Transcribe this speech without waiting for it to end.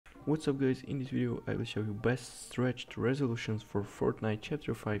What's up guys, in this video I will show you best stretched resolutions for Fortnite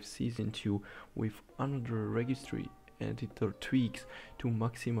Chapter 5 Season 2 with another registry editor tweaks to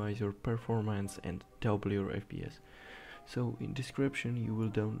maximize your performance and double your FPS. So in description you will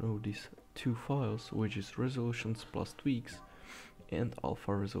download these two files, which is resolutions plus tweaks and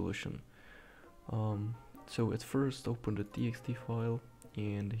alpha resolution. So at first open the txt file,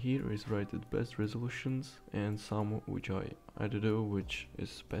 and here is rated best resolutions and some which I don't know which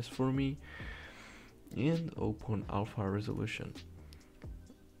is best for me, and open alpha resolution.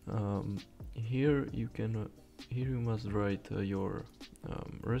 Here you must write your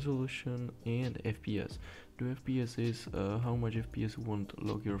resolution and FPS. The FPS is how much FPS you want to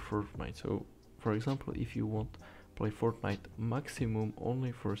log your Fortnite. So for example, if you want play Fortnite maximum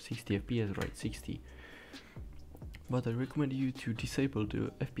only for 60 FPS, write 60. But I recommend you to disable the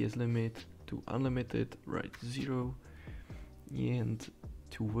FPS limit to unlimited, write 0, and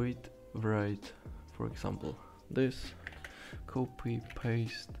to wait, write for example this, copy,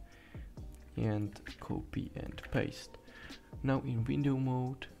 paste, and copy and paste. Now in window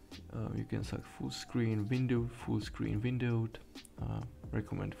mode you can select full screen, window, full screen, windowed,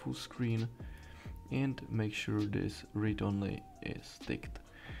 recommend full screen, and make sure this read only is ticked.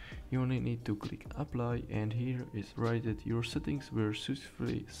 You only need to click apply, and here is rated your settings were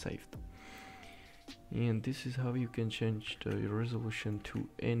successfully saved. And this is how you can change the resolution to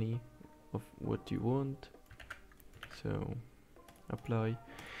any of what you want. So apply.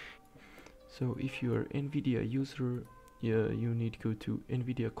 So if you are NVIDIA user, you need to go to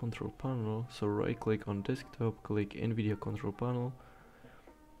NVIDIA control panel. So right click on desktop, click NVIDIA control panel,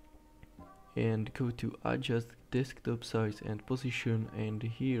 and go to adjust desktop size and position, and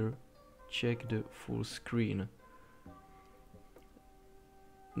here check the full screen.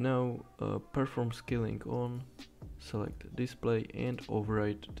 Now perform scaling on, select display and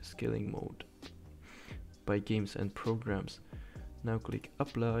override the scaling mode by games and programs. Now click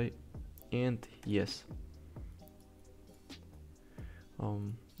apply and yes.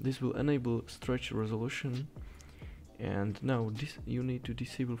 This will enable stretch resolution. And now you need to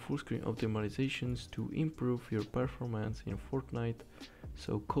disable full screen optimizations to improve your performance in Fortnite.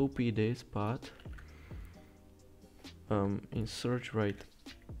 So copy this path, in search write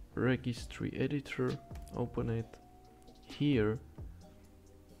registry editor, open it, here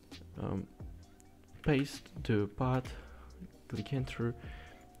paste the path, click enter,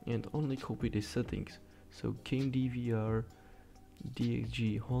 and only copy the settings. So game DVR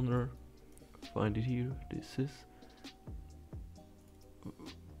DXG Honor, find it here, this is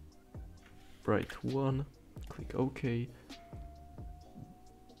write 1, click OK.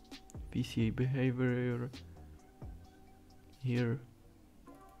 PCA behavior here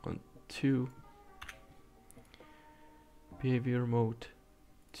on 2, behavior mode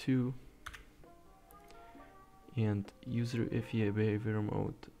 2, and user FEA behavior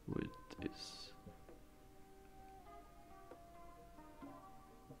mode, which is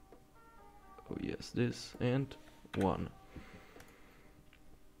this, and 1.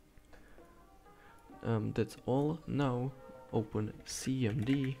 That's all. Now open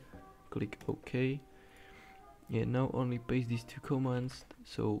CMD, click OK, and now only paste these two commands.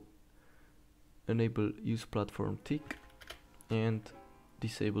 So enable use platform tick and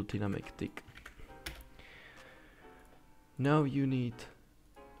disable dynamic tick. Now you need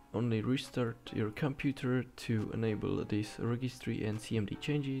only restart your computer to enable this registry and CMD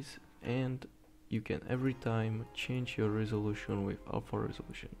changes, and you can every time change your resolution with alpha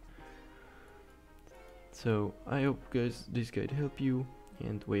resolution. So I hope guys this guide helped you,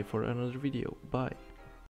 and wait for another video. Bye.